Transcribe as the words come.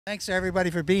Thanks to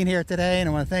everybody for being here today, and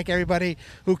I want to thank everybody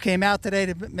who came out today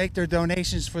to make their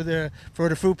donations for the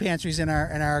food pantries in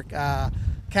our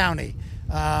county.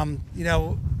 You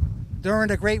know, during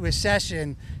the Great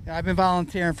Recession, I've been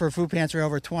volunteering for a food pantry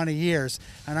over 20 years,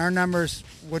 and our numbers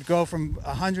would go from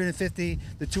 150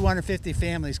 to 250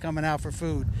 families coming out for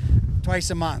food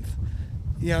twice a month.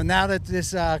 You know, now that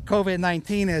this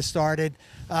COVID-19 has started,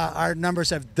 our numbers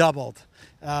have doubled.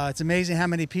 It's amazing how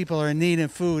many people are in need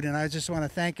of food, and I just want to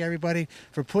thank everybody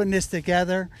for putting this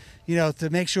together, you know,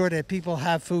 to make sure that people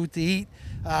have food to eat,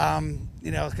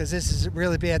 you know, because this is a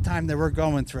really bad time that we're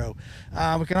going through.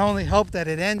 We can only hope that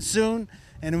it ends soon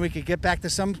and we could get back to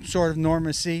some sort of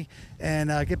normalcy and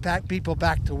get people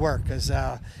back to work, because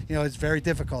you know, it's very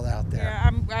difficult out there.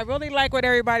 Yeah, I really like what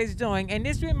everybody's doing, and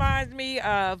this reminds me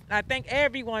of, I thank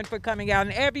everyone for coming out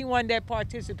and everyone that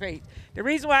participates. The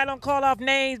reason why I don't call off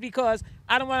names, because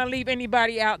I don't want to leave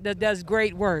anybody out that does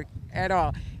great work at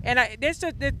all. And this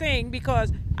is the thing,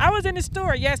 because I was in the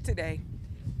store yesterday,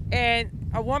 and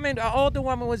an older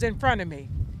woman was in front of me,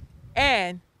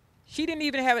 and she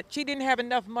didn't have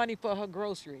enough money for her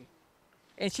grocery,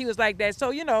 and she was like that.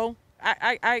 So, you know,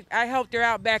 I helped her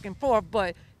out back and forth,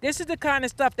 but this is the kind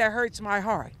of stuff that hurts my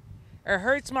heart. It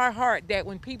hurts my heart that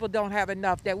when people don't have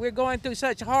enough, that we're going through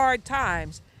such hard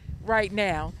times right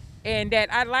now, and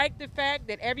that I like the fact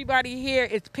that everybody here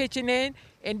is pitching in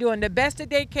and doing the best that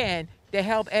they can to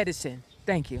help Edison.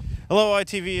 Thank you. Hello,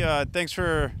 ITV. Thanks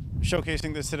for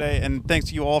showcasing this today, and thanks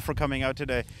to you all for coming out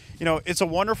today. You know, it's a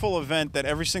wonderful event that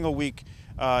every single week,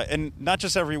 and not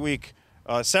just every week,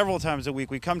 several times a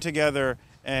week, we come together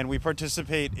and we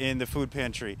participate in the food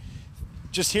pantry.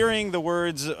 Just hearing the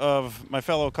words of my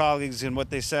fellow colleagues and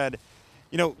what they said,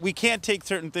 you know, we can't take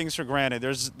certain things for granted.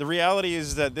 The reality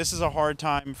is that this is a hard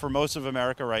time for most of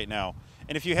America right now.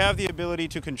 And if you have the ability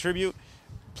to contribute,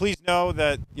 please know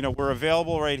that, you know, we're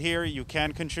available right here. You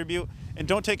can contribute, and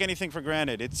don't take anything for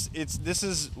granted. This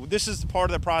is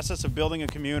part of the process of building a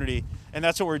community, and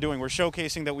that's what we're doing. We're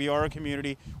showcasing that we are a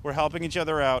community. We're helping each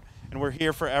other out, and we're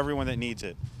here for everyone that needs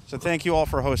it. So thank you all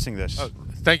for hosting this.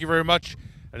 Thank you very much.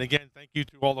 And again, thank you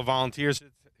to all the volunteers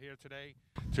here today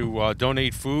to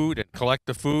donate food and collect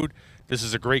the food. This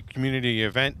is a great community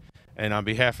event, and on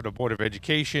behalf of the Board of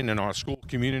Education and our school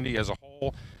community as a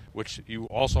whole, which you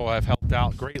also have helped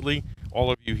out greatly, all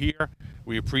of you here,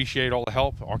 we appreciate all the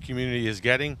help our community is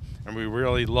getting, and we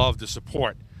really love the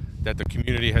support that the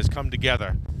community has come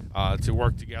together to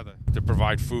work together to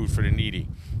provide food for the needy.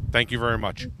 Thank you very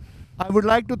much. I would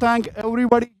like to thank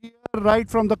everybody here, right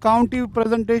from the county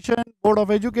presentation, Board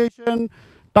of Education,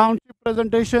 township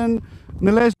presentation,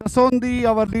 Nilesh Dasondi,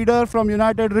 our leader from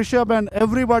United Rishabh, and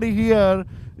everybody here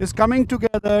is coming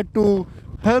together to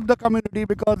help the community,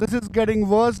 because this is getting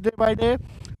worse day by day,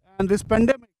 and this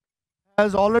pandemic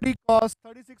has already caused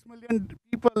 36 million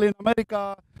people in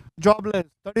America jobless.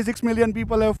 36 million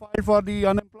people have filed for the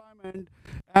unemployment,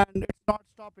 and it's not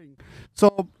stopping.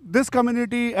 So this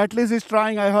community at least is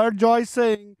trying. I heard Joyce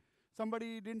saying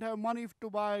somebody didn't have money to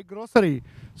buy grocery.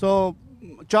 So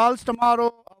Charles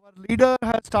Tamaro, our leader,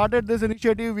 has started this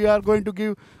initiative. We are going to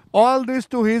give all this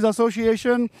to his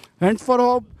association, Hands for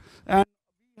Hope, and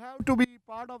we have to be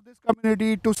part of this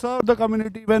community to serve the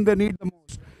community when they need the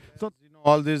most. So, you know,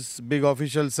 all these big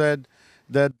officials said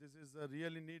that this is the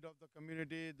really need of the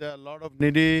community. There are a lot of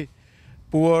needy,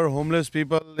 poor, homeless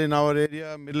people in our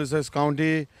area, Middlesex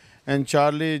County, and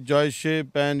Charlie, Joyce Ship,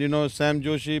 and, you know, Sam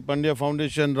Joshi, Pandya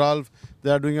Foundation, Ralph,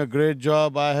 they are doing a great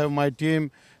job. I have my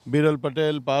team, Biral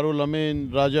Patel, Parul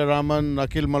Amin, Raja Raman,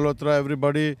 Akhil Malhotra,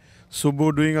 everybody,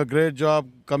 Subbu doing a great job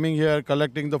coming here,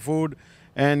 collecting the food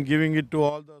and giving it to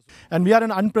all the... And we are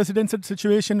in an unprecedented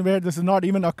situation where this has not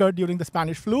even occurred during the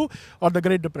Spanish flu or the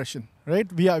Great Depression, right?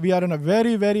 We are in a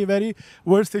very, very, very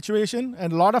worse situation,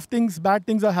 and a lot of things, bad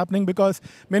things are happening because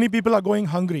many people are going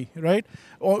hungry, right?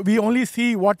 Or we only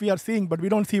see what we are seeing, but we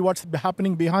don't see what's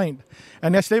happening behind.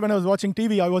 And yesterday when I was watching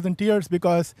TV, I was in tears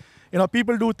because, you know,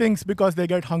 people do things because they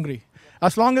get hungry.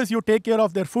 As long as you take care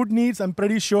of their food needs, I'm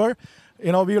pretty sure,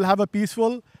 you know, we will have a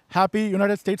peaceful, happy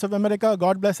United States of America.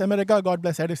 God bless America. God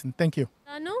bless Edison. Thank you.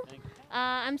 Anu,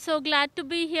 I'm so glad to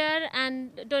be here and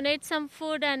donate some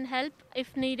food and help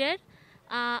if needed.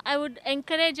 I would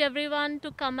encourage everyone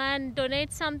to come and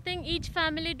donate something. Each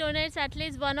family donates at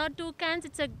least 1 or 2 cans.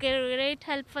 It's a great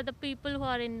help for the people who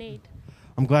are in need.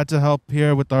 I'm glad to help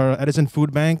here with our Edison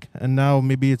Food Bank, and now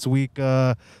maybe it's week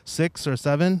 6 or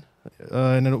 7,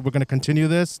 and we're going to continue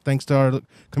this thanks to our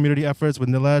community efforts with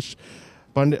Nilesh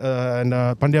and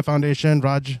Pandya Foundation,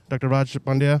 Dr. Raj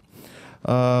Pandya.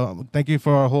 Thank you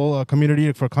for our whole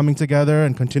community for coming together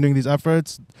and continuing these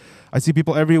efforts. I see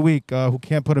people every week who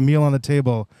can't put a meal on the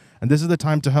table, And this is the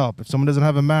time to help. If someone doesn't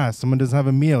have a mask, someone doesn't have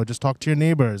a meal, just talk to your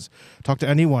neighbors, talk to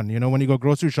anyone. You know, when you go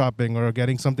grocery shopping or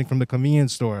getting something from the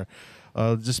convenience store,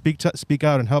 just speak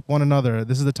out and help one another.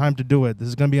 This is the time to do it. This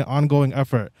is going to be an ongoing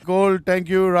effort. Cole, thank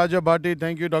you, Raja Bhatti,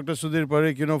 thank you, Dr. Sudhir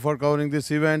Parikh, for covering this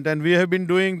event. And we have been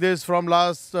doing this from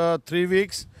last 3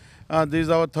 weeks. This is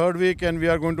our 3rd week, and we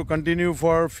are going to continue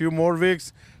for a few more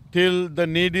weeks till the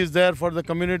need is there for the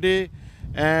community.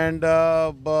 And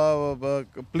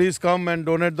please come and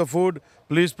donate the food.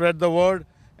 Please spread the word.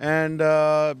 And,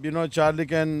 Charlie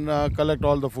can collect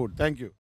all the food. Thank you.